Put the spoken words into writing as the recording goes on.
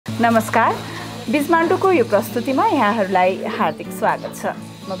नमस्कार, बिजमान्डुको यो प्रस्तुतिमा यहाँहरूलाई हार्दिक स्वागत छ।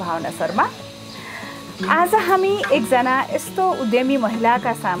 म भावना शर्मा। आज हामी एकजना यस्तो उद्यमी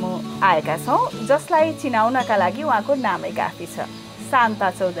महिलाका सामु आएका छौँ जसलाई चिनाउनका लागि उहाँको नामै काफी छ। शान्ता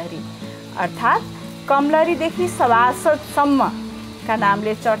चौधरी अर्थात् कमलरीदेखि सभासदसम्मका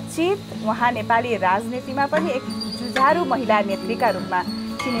नामले चर्चित उहाँ नेपाली राजनीतिमा पनि एक जुझारु महिला नेत्रीका रूपमा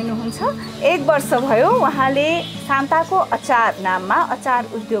चिनिनुहुन्छ। 1 वर्ष भयो उहाँले शान्ताको अचार नाममा अचार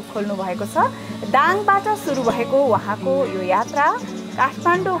उद्योग खोल्नु भएको छ। दाङबाट सुरु भएको उहाँको यो यात्रा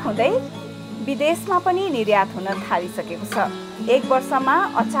काठमाडौँ हुँदै विदेशमा पनि निर्यात हुन थालिसकेको छ। 1 वर्षमा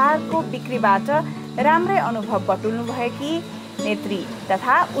अचारको बिक्रीबाट राम्रै अनुभव बटुल्नु भएकी नेत्री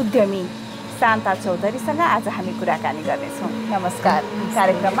तथा उद्यमी शान्ता चौधरीसँग आज हामी कुराकानी गर्नेछौँ। नमस्कार,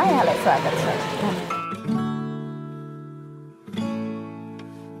 कार्यक्रममा यहाँलाई स्वागत छ।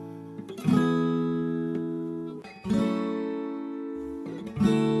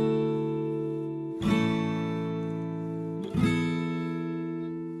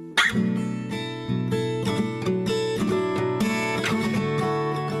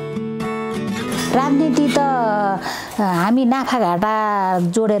 राजनीति त हामी नाफाघाटा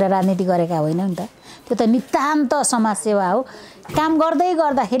जोडेर राजनीति गरेका होइनौँ नि त। त्यो त नितान्त समाजसेवा हो। काम गर्दै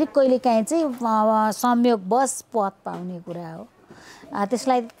गर्दाखेरि कहिलेकाहीँ चाहिँ संयोगवश पद पाउने कुरा हो।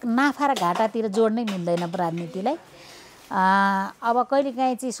 त्यसलाई नाफा र घाटातिर जोड्नै मिल्दैन राजनीतिलाई। अब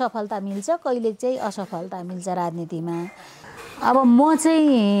कहिलेकाहीँ चाहिँ सफलता मिल्छ, कहिले चाहिँ असफलता मिल्छ राजनीतिमा। अब म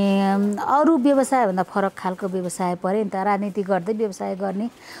चाहिँ अरू व्यवसायभन्दा फरक खालको व्यवसाय परेँ नि त। राजनीति गर्दै व्यवसाय गर्ने,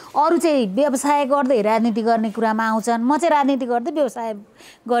 अरू चाहिँ व्यवसाय गर्दै राजनीति गर्ने कुरामा आउँछन्। म चाहिँ राजनीति गर्दै व्यवसाय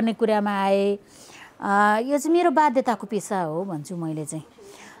गर्ने कुरामा आएँ। यो चाहिँ मेरो बाध्यताको पेसा हो भन्छु मैले चाहिँ।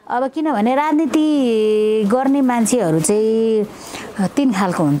 अब किनभने राजनीति गर्ने मान्छेहरू चाहिँ 3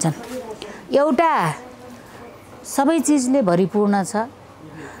 खालको हुन्छन्। एउटा सबै चिजले भरिपूर्ण छ,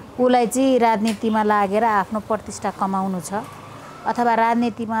 उसलाई चाहिँ राजनीतिमा लागेर आफ्नो प्रतिष्ठा कमाउनु छ, अथवा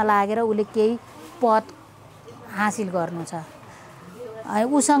राजनीतिमा लागेर उसले केही पद हासिल गर्नु छ।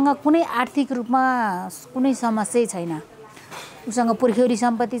 उसँग कुनै आर्थिक रूपमा कुनै समस्या छैन। उसँग पुर्ख्यौली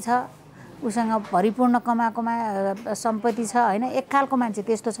सम्पत्ति छ, उसँग भरिपूर्ण कमाएकोमा सम्पत्ति छ हैन। एक खालको मान्छे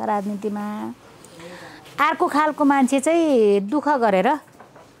त्यस्तो छ राजनीतिमा। अर्को खालको मान्छे चाहिँ दुःख गरेर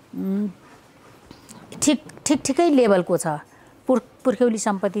ठिकै लेभलको छ, पुर्ख्यौली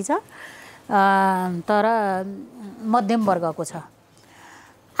सम्पत्ति छ तर मध्यम वर्गको छ।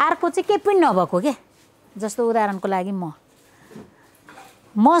 अर्को चाहिँ केही पनि नभएको के। जस्तो उदाहरणको लागि म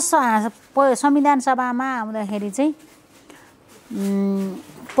संविधान सभामा आउँदाखेरि चाहिँ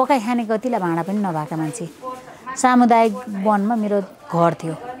पकाइ खाने गतिलाई भाँडा पनि नभएका मान्छे। सामुदायिक वनमा मेरो घर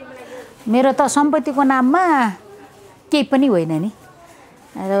थियो। मेरो त सम्पत्तिको नाममा केही पनि होइन नि।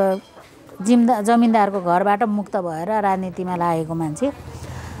 जमिनदारको घरबाट मुक्त भएर राजनीतिमा लागेको मान्छे।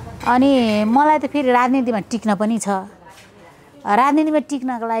 अनि मलाई त फेरि राजनीतिमा टिक्न पनि छ। राजनीतिमा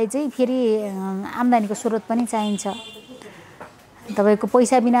टिक्नको लागि चाहिँ फेरि आम्दानीको स्रोत पनि चाहिन्छ। तपाईको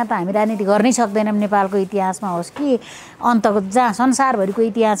पैसा बिना त हामी राजनीति गर्नै सक्दैनौँ। नेपालको इतिहासमा होस् कि अन्तको जहाँ संसारभरिको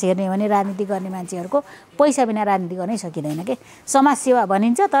इतिहास हेर्ने हो भने राजनीति गर्ने मान्छेहरूको पैसा बिना राजनीति गर्नै सकिँदैन के। समाजसेवा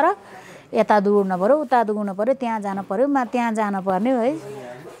भनिन्छ तर यता दुग्नु पऱ्यो, उता दुग्नु पऱ्यो, त्यहाँ जानु पऱ्यो, त्यहाँ जानु पर्ने है।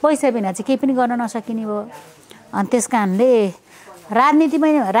 पैसा बिना चाहिँ केही पनि गर्न नसकिने भयो। अनि त्यस कारणले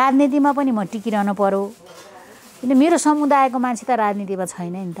राजनीतिमा पनि म टिकिरहनु पर्यो। किन मेरो समुदायको मान्छे त राजनीतिमा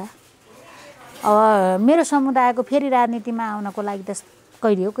छैन नि त। अब मेरो समुदायको फेरि राजनीतिमा आउनको लागि त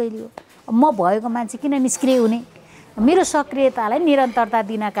कहिले हो। म भएको मान्छे किन निष्क्रिय हुने। मेरो सक्रियतालाई निरन्तरता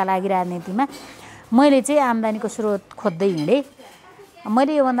दिनका लागि राजनीतिमा मैले चाहिँ आम्दानीको स्रोत खोज्दै हिँडेँ।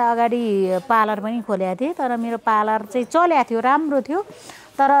 मैले योभन्दा अगाडि पार्लर पनि खोलेको थिएँ तर मेरो पार्लर चाहिँ चलेको थियो, राम्रो थियो।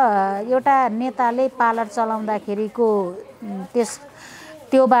 तर एउटा नेताले पार्लर चलाउँदाखेरिको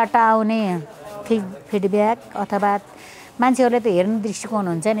त्योबाट आउने फिडब्याक अथवा मान्छेहरूले त हेर्ने दृष्टिकोण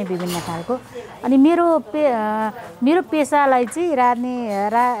हुन्छ नि विभिन्न खालको। अनि मेरो पेसालाई चाहिँ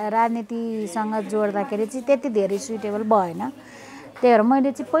राजनीतिसँग जोड्दाखेरि चाहिँ त्यति धेरै सुइटेबल भएन। त्यही भएर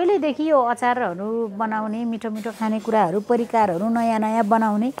मैले चाहिँ पहिल्यैदेखि यो अचारहरू बनाउने, मिठो मिठो खानेकुराहरू, परिकारहरू नयाँ नयाँ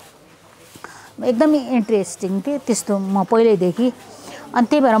बनाउने एकदमै इन्ट्रेस्टिङ थिएँ त्यस्तो म पहिल्यैदेखि। अनि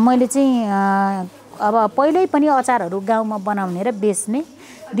त्यही भएर मैले चाहिँ अब पहिल्यै पनि अचारहरू गाउँमा बनाउने र बेच्ने।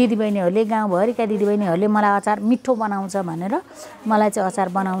 दिदीबहिनीहरूले, गाउँभरिका दिदीबहिनीहरूले मलाई अचार मिठो बनाउँछ भनेर मलाई चाहिँ अचार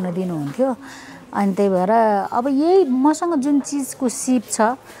बनाउन दिनुहुन्थ्यो। अनि त्यही भएर अब यही मसँग जुन चिजको सिप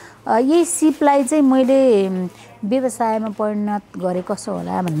छ, यही सिपलाई चाहिँ मैले व्यवसायमा परिणत गरे कसो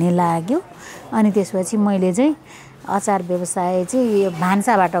होला भन्ने लाग्यो। अनि त्यसपछि मैले चाहिँ अचार व्यवसाय चाहिँ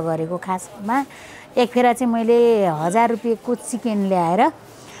भान्साबाट गरेको। खासमा एक फेरा चाहिँ मैले 1000 रुपियाँको चिकन ल्याएर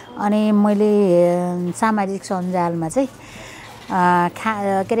अनि मैले सामाजिक सञ्जालमा चाहिँ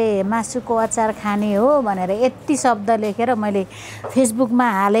के अरे मासुको अचार खाने हो भनेर यति शब्द लेखेर मैले फेसबुकमा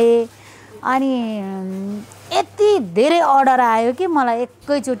हालेँ। अनि यति धेरै अर्डर आयो कि मलाई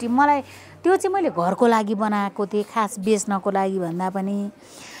एकैचोटि। मलाई त्यो चाहिँ मैले घरको लागि बनाएको थिएँ, खास बेच्नको लागि भन्दा पनि।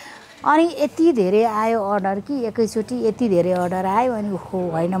 अनि यति धेरै आयो अर्डर कि एकैचोटि यति धेरै अर्डर आयो। अनि हो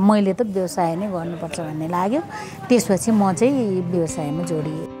होइन, मैले त व्यवसाय नै गर्नुपर्छ भन्ने लाग्यो। त्यसपछि म चाहिँ व्यवसायमा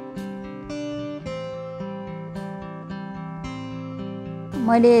जोडिएँ।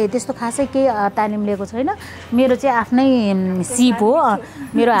 मैले त्यस्तो खासै केही तालिम लिएको छैन। मेरो चाहिँ आफ्नै सिप हो,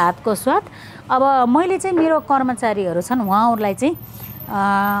 मेरो हातको स्वाद। अब मैले चाहिँ मेरो कर्मचारीहरू छन्, उहाँहरूलाई चाहिँ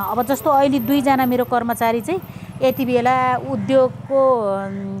अब जस्तो अहिले 2 जना मेरो कर्मचारी चाहिँ यति बेला उद्योगको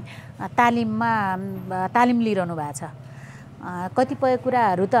तालिम लिइरहनु भएको छ। कतिपय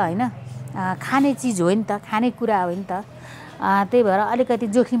कुराहरू त होइन, खाने चिज हो नि त, खाने कुरा हो नि त। त्यही भएर अलिकति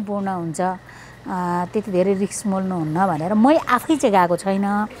जोखिमपूर्ण हुन्छ, त्यति धेरै रिस्क मोल्नुहुन्न भनेर मै आफै चाहिँ गएको छैन।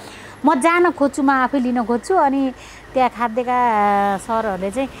 म जान खोज्छु, म आफै लिन खोज्छु। अनि त्यहाँ खाद्यका सरहरूले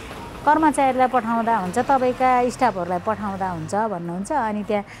चाहिँ कर्मचारीलाई पठाउँदा हुन्छ, तपाईँका स्टाफहरूलाई पठाउँदा हुन्छ भन्नुहुन्छ। अनि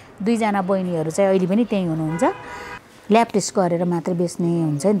त्यहाँ 2 जना बहिनीहरू चाहिँ अहिले पनि त्यहीँ हुनुहुन्छ। ल्याब टेस्ट गरेर मात्र बेच्ने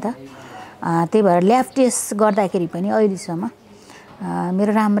हुन्छ नि त। त्यही भएर ल्याब टेस्ट गर्दाखेरि पनि अहिलेसम्म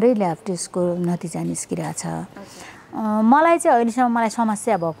मेरो राम्रै ल्याब टेस्टको नतिजा निस्किरहेको छ। मलाई चाहिँ अहिलेसम्म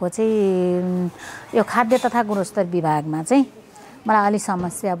समस्या भएको चाहिँ यो खाद्य तथा गुणस्तर विभागमा चाहिँ मलाई अलिक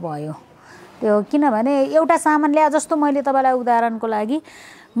समस्या भयो। त्यो किनभने एउटा सामान ल्याए, जस्तो मैले तपाईँलाई उदाहरणको लागि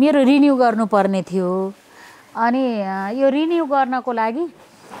मेरो रिन्यू गर्नुपर्ने थियो। अनि यो रिन्यू गर्नको लागि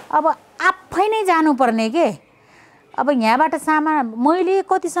अब आफै नै जानुपर्ने के। अब यहाँबाट सामान मैले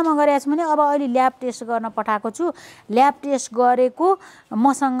कतिसम्म गरेको छु भने अब अहिले ल्याब टेस्ट गर्न पठाएको छु। ल्याब टेस्ट गरेको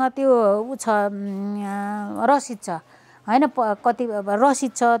मसँग त्यो छ रसिद छ होइन, कति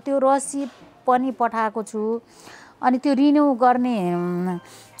रसिद छ, त्यो रसिद पनि पठाएको छु। अनि त्यो रिन्यू गर्ने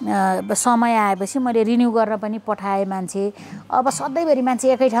समय आएपछि मैले रिन्यू गर्न पनि पठाएँ मान्छे। अब सधैँभरि मान्छे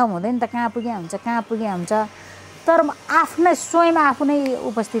एकै ठाउँ हुँदैन त, कहाँ पुगे हुन्छ। तर आफ्नै स्वयं आफू नै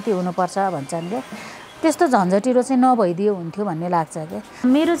उपस्थिति हुनुपर्छ भन्छन् क्या। त्यस्तो झन्झटिलो चाहिँ नभइदियो हुन्थ्यो भन्ने लाग्छ क्या।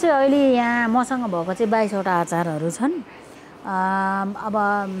 मेरो चाहिँ अहिले यहाँ मसँग भएको चाहिँ 22 वटा अचारहरू छन्। अब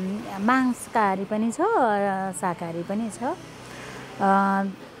मांसकाहारी पनि छ, शाकाहारी पनि छ।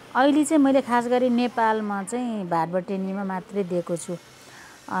 अहिले चाहिँ मैले खास गरी नेपालमा चाहिँ भाटबटेनीमा मात्रै दिएको छु।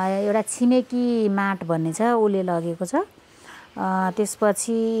 एउटा छिमेकी माट भन्ने छ, उसले लगेको छ।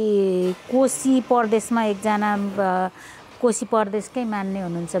 त्यसपछि कोशी प्रदेशमा एकजना कोशी प्रदेशकै मान्ने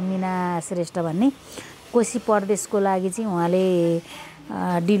हुनुहुन्छ, मिना श्रेष्ठ भन्ने। कोशी प्रदेशको लागि चाहिँ उहाँले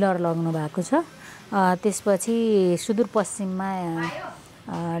डिलर लग्नु भएको छ। त्यसपछि सुदूरपश्चिममा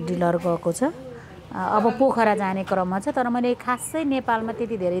डिलर गएको छ। अब पोखरा जाने क्रममा छ। तर मैले खासै नेपालमा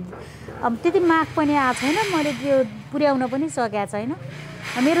त्यति धेरै अब त्यति माग पनि आएको छैन, मैले त्यो पुर्याउन पनि सकेको छैन।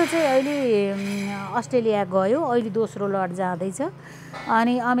 मेरो चाहिँ अहिले अस्ट्रेलिया गयो, अहिले दोस्रो लट जाँदैछ।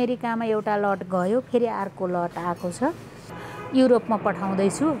 अनि अमेरिकामा एउटा लट गयो, फेरि अर्को लट आएको छ। युरोपमा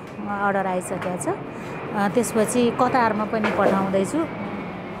पठाउँदैछु, अर्डर आइसकेको छ। त्यसपछि कतारमा पनि पठाउँदैछु।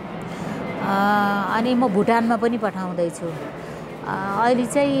 अनि म भुटानमा पनि पठाउँदैछु।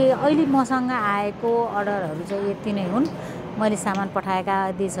 अहिले मसँग आएको अर्डरहरू चाहिँ यति नै हुन्। मैले सामान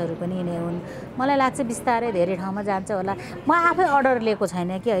पठाएका देशहरू पनि यिनै हुन्। मलाई लाग्छ बिस्तारै धेरै ठाउँमा जान्छ होला। म आफै अर्डर लिएको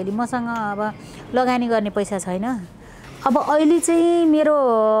छैन कि अहिले मसँग अब लगानी गर्ने पैसा छैन। अब अहिले चाहिँ मेरो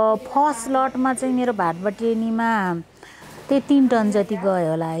फर्स्ट लटमा चाहिँ मेरो भाटबटेनीमा त्यही 3 टन जति गयो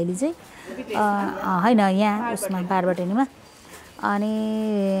होला अहिले चाहिँ, होइन यहाँ उसमा भाटबटेनीमा। अनि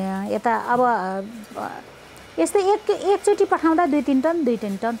यता अब यस्तै एकचोटि पठाउँदा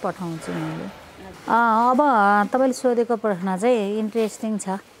 2-3 टन पठाउँछु मैले। अब तपाईँले सोधेको प्रश्न चाहिँ इन्ट्रेस्टिङ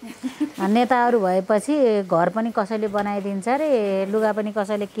छ। नेताहरू भएपछि घर पनि कसैले बनाइदिन्छ अरे, लुगा पनि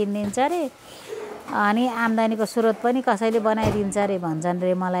कसैले किनिदिन्छ अरे, अनि आम्दानीको स्रोत पनि कसैले बनाइदिन्छ अरे भन्छन्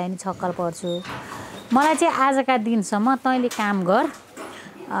रे। मलाई नि छक्कल पर्छु। मलाई चाहिँ आजका दिनसम्म तैँले काम गर,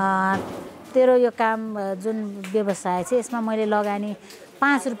 तेरो यो काम जुन व्यवसाय छ यसमा मैले लगानी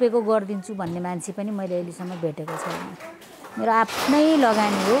 5 रुपियाँको गरिदिन्छु भन्ने मान्छे पनि मैले अहिलेसम्म भेटेको छैन। मेरो आफ्नै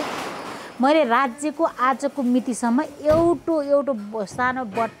लगानी हो। मैले राज्यको आजको मितिसम्म एउटा सानो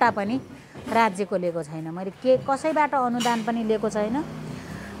बट्टा पनि राज्यको लिएको छैन। मैले कसैबाट अनुदान पनि लिएको छैन।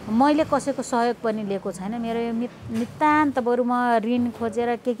 मैले कसैको सहयोग पनि लिएको छैन। मेरो यो नितान्त बरु म ऋण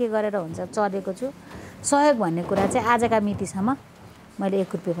खोजेर के गरेर हुन्छ चलेको छु। सहयोग भन्ने कुरा चाहिँ आजका मितिसम्म मैले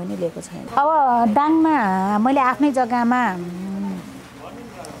 1 रुपियाँ पनि लिएको छैन। अब दाङमा मैले आफ्नै जग्गामा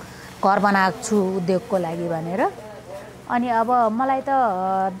घर बनाएको छु उद्योगको लागि भनेर। अनि अब मलाई त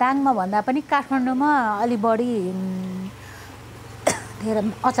दाङमा भन्दा पनि काठमाडौँमा अलि बढी धेरै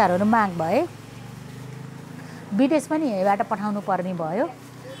अचारहरू माग भए। विदेश पनि यहीँबाट पठाउनु पर्ने भयो।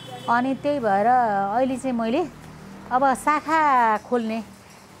 अनि त्यही भएर अहिले चाहिँ मैले अब शाखा खोल्ने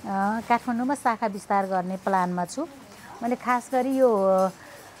काठमाडौँमा शाखा विस्तार गर्ने प्लानमा छु। मैले खास गरी यो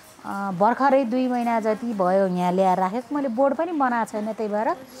भर्खरै 2 महिना जति भयो यहाँ ल्याएर राखेको। मैले बोर्ड पनि बनाएको छैन, त्यही भएर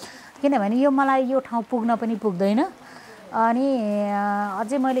किनभने यो मलाई यो ठाउँ पुग्न पनि पुग्दैन। अनि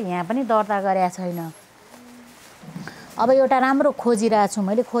अझै मैले यहाँ पनि दर्ता गरेको छैन। अब एउटा राम्रो खोजिरहेको छु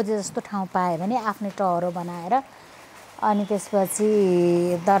मैले। खोजे जस्तो ठाउँ पाएँ भने आफ्नै टहरो बनाएर अनि त्यसपछि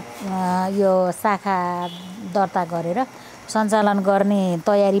यो शाखा दर्ता गरेर सञ्चालन गर्ने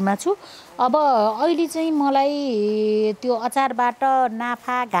तयारीमा छु। अब अहिले चाहिँ मलाई त्यो अचारबाट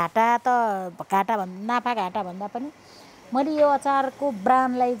नाफा घाटा भन्दा पनि मैले यो अचारको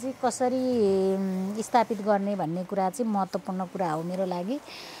ब्रान्डलाई चाहिँ कसरी स्थापित गर्ने भन्ने कुरा चाहिँ महत्त्वपूर्ण कुरा हो मेरो लागि।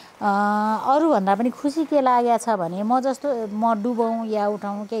 अरूभन्दा पनि खुसी के लागेको छ भने म डुबौँ या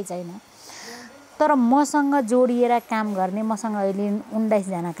उठाउँ केही छैन, तर मसँग जोडिएर काम गर्ने, मसँग अहिले 19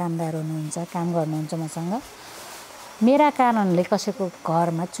 जना कामदार हुनुहुन्छ, काम गर्नुहुन्छ मसँग। मेरा कारणले कसैको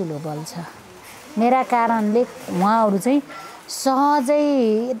घरमा चुलो बल्छ, मेरा कारणले उहाँहरू चाहिँ सहजै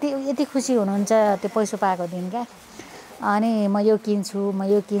यति खुसी हुनुहुन्छ त्यो पैसा पाएको दिन क्या। अनि म यो किन्छु,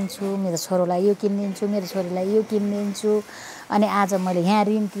 मेरो छोरोलाई यो किनिदिन्छु, मेरो छोरीलाई यो किनिदिन्छु, अनि आज मैले यहाँ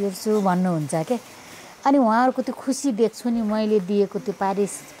ऋण तिर्छु भन्नुहुन्छ के। अनि उहाँहरूको त्यो खुसी देख्छु नि, मैले दिएको त्यो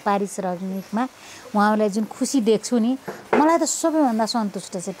पारिश्रमिकमा उहाँहरूलाई जुन खुसी देख्छु नि, मलाई त सबैभन्दा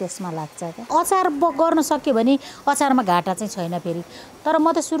सन्तुष्ट चाहिँ त्यसमा लाग्छ क्या। अचार गर्न सक्यो भने अचारमा घाटा चाहिँ छैन फेरि। तर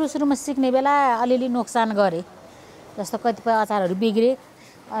म त सुरुमा सिक्ने बेला अलिअलि नोक्सान गरेँ। जस्तो कतिपय अचारहरू बिग्रे,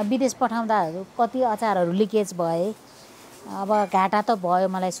 विदेश पठाउँदा कति अचारहरू लिकेज भए। अब घाटा त भयो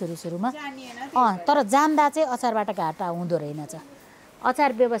मलाई सुरुमा, तर जान्दा चाहिँ अचारबाट घाटा हुँदो रहेनछ।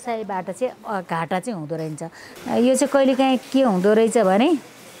 अचार व्यवसायबाट चाहिँ घाटा चाहिँ हुँदो रहेछ। यो चाहिँ कहिलेकाहीँ के हुँदो रहेछ भने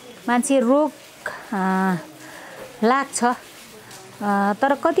मान्छे रोग लाग्छ,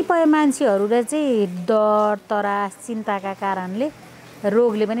 तर कतिपय मान्छेहरूले चाहिँ डर तरास चिन्ताका कारणले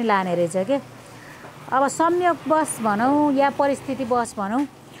रोगले पनि लाने रहेछ क्या। अब संयोगवश भनौँ या परिस्थितिवश भनौँ,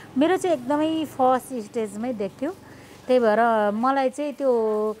 मेरो चाहिँ एकदमै फर्स्ट स्टेजमै देख्थ्यो। त्यही भएर मलाई चाहिँ त्यो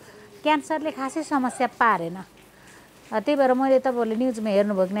क्यान्सरले खासै समस्या पारेन। त्यही भएर मैले तपाईँहरूले न्युजमा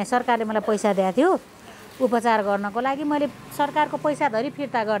हेर्नुभयो कि नै, सरकारले मलाई पैसा दिएको थियो उपचार गर्नको लागि। मैले सरकारको पैसाधरि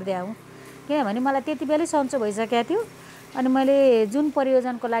फिर्ता गरिदिएँ, किनभने मलाई त्यति बेलै सन्चो भइसकेको थियो। अनि मैले जुन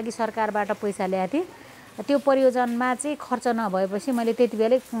परियोजनको लागि सरकारबाट पैसा ल्याएको थिएँ त्यो परियोजनमा चाहिँ खर्च नभएपछि मैले त्यति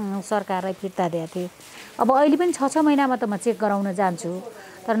बेलै सरकारलाई फिर्ता दिएको थिएँ। अब अहिले पनि 6 महिनामा त म चेक गराउन जान्छु,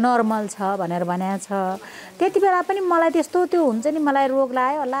 तर नर्मल छ भनेर भनेको छ। त्यति बेला पनि मलाई त्यस्तो त्यो हुन्छ नि, मलाई रोग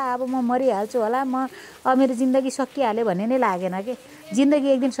लाग्यो होला, अब म मरिहाल्छु होला, अब मेरो जिन्दगी सकिहाल्यो भन्ने नै लागेन कि। जिन्दगी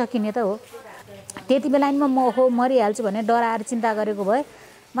एक दिन सकिने त हो। त्यति बेला नि म मरिहाल्छु भनेर डराएर चिन्ता गरेको भए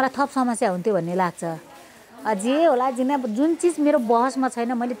मलाई थप समस्या हुन्थ्यो भन्ने लाग्छ। जे होला जुन चिज मेरो बहसमा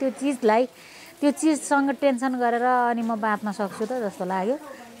छैन, मैले त्यो चिजसँग टेन्सन गरेर अनि म बाँच्न सक्छु त जस्तो लाग्यो।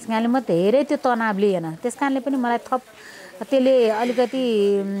 त्यस कारणले म धेरै त्यो तनाव लिएन। त्यस कारणले पनि मलाई थप त्यसले अलिकति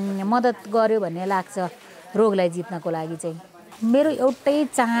मद्दत गर्यो भन्ने लाग्छ रोगलाई जित्नको लागि चाहिँ। मेरो एउटै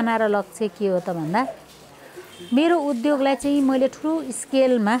चाहना र लक्ष्य के हो त भन्दा, मेरो उद्योगलाई चाहिँ मैले ठुलो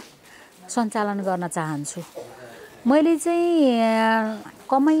स्केलमा सञ्चालन गर्न चाहन्छु। मैले चाहिँ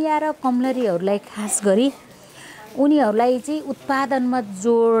कमैया र कमलरीहरूलाई खास गरी उनीहरूलाई चाहिँ उत्पादनमा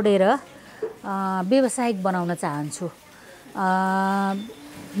जोडेर व्यावसायिक बनाउन चाहन्छु।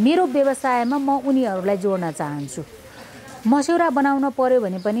 मेरो व्यवसायमा म उनीहरूलाई जोड्न चाहन्छु। मस्यौरा बनाउन पर्यो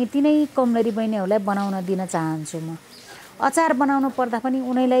भने पनि तिनै कमलरी बहिनीहरूलाई बनाउन दिन चाहन्छु। म अचार बनाउनु पर्दा पनि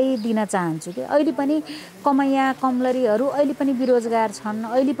उनीलाई दिन चाहन्छु कि। अहिले पनि कमैया कमलरीहरू अहिले पनि बेरोजगार छन्,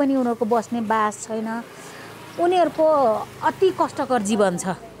 अहिले पनि उनीहरूको बस्ने बास छैन, उनीहरूको अति कष्टकर जीवन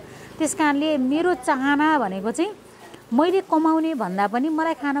छ। त्यस कारणले मेरो चाहना भनेको चाहिँ मैले कमाउने भन्दा पनि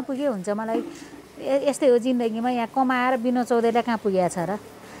मलाई खान पुगे हुन्छ। मलाई यस्तै हो जिन्दगीमा, यहाँ कमाएर बिना चौधरीलाई कहाँ पुगेको छ र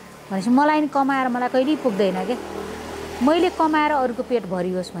भनेपछि मलाई नि कमाएर मलाई कहिल्यै पुग्दैन क्या। मैले कमाएर अरूको पेट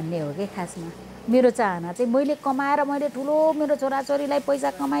भरियोस् भन्ने हो कि खासमा मेरो चाहना चाहिँ। मैले कमाएर मैले ठुलो मेरो छोराछोरीलाई पैसा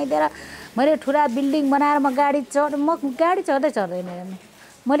कमाइदिएर मैले ठुला बिल्डिङ बनाएर म गाडी चढ्दैन।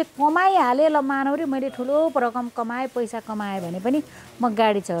 मैले कमाइहालेँ ल मानौ रे, मैले ठुलो रकम कमाएँ पैसा कमाएँ भने पनि म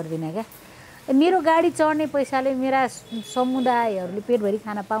गाडी चढ्दिनँ क्या। मेरो गाडी चढ्ने पैसाले मेरा समुदायहरूले पेटभरि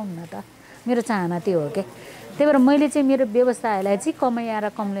खान पाउन्न त। मेरो चाहना त्यो हो क्या। त्यही भएर मैले चाहिँ मेरो व्यवसायलाई चाहिँ कमैया र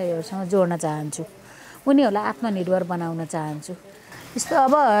कमलरीहरूसँग जोड्न चाहन्छु, उनीहरूलाई आत्मनिर्भर बनाउन चाहन्छु। यस्तो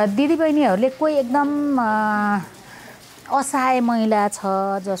अब दिदीबहिनीहरूले कोही एकदम असहाय महिला छ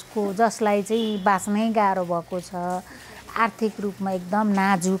जसलाई चाहिँ बाँच्नै गाह्रो भएको छ, आर्थिक रूपमा एकदम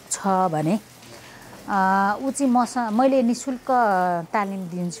नाजुक छ भने ऊ चाहिँ मैले निःशुल्क तालिम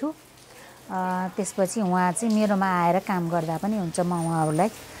दिन्छु। त्यसपछि उहाँ चाहिँ मेरोमा आएर काम गर्दा पनि हुन्छ, म उहाँहरूलाई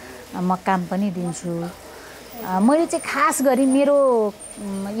म काम पनि दिन्छु। मैले चाहिँ खास गरी मेरो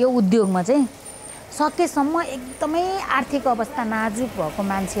यो उद्योगमा चाहिँ सकेसम्म एकदमै आर्थिक अवस्था नाजुक भएको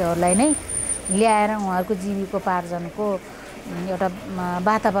मान्छेहरूलाई नै ल्याएर उहाँहरूको जीविकोपार्जनको एउटा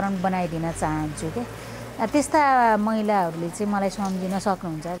वातावरण बनाइदिन चाहन्छु क्या। त्यस्ता महिलाहरूले चाहिँ मलाई सम्झिन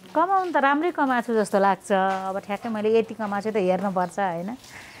सक्नुहुन्छ। कमाउनु त राम्रै कमाएको छु जस्तो लाग्छ। अब ठ्याक्कै मैले यति कमाएको छु त हेर्नुपर्छ होइन।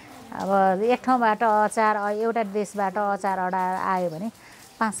 अब एक ठाउँबाट अचार, एउटा देशबाट अचार अर्डर आयो भने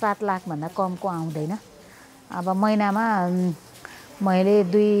 5-7 लाखभन्दा कमको आउँदैन। अब महिनामा मैले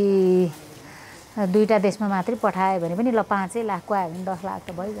दुईवटा देशमा मात्रै पठाएँ भने पनि ल 5 लाखको आयो भने 10 लाख त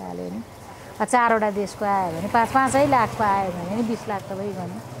भइहाल्यो नि। 4वटा देशको आयो भने 5 लाखको आयो भने नि 20 लाख त भइगयो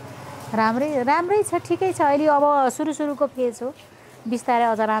नि। राम्रै छ, ठिकै छ। अहिले अब सुरुको फेज हो, बिस्तारै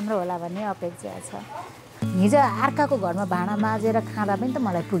अझ राम्रो होला भन्ने अपेक्षा छ। हिजो अर्काको घरमा भाँडा माझेर खाँदा पनि त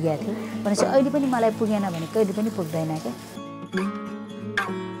मलाई पुगेको थियो भनेपछि अहिले पनि मलाई पुगेन भने कहिले पनि पुग्दैन क्या।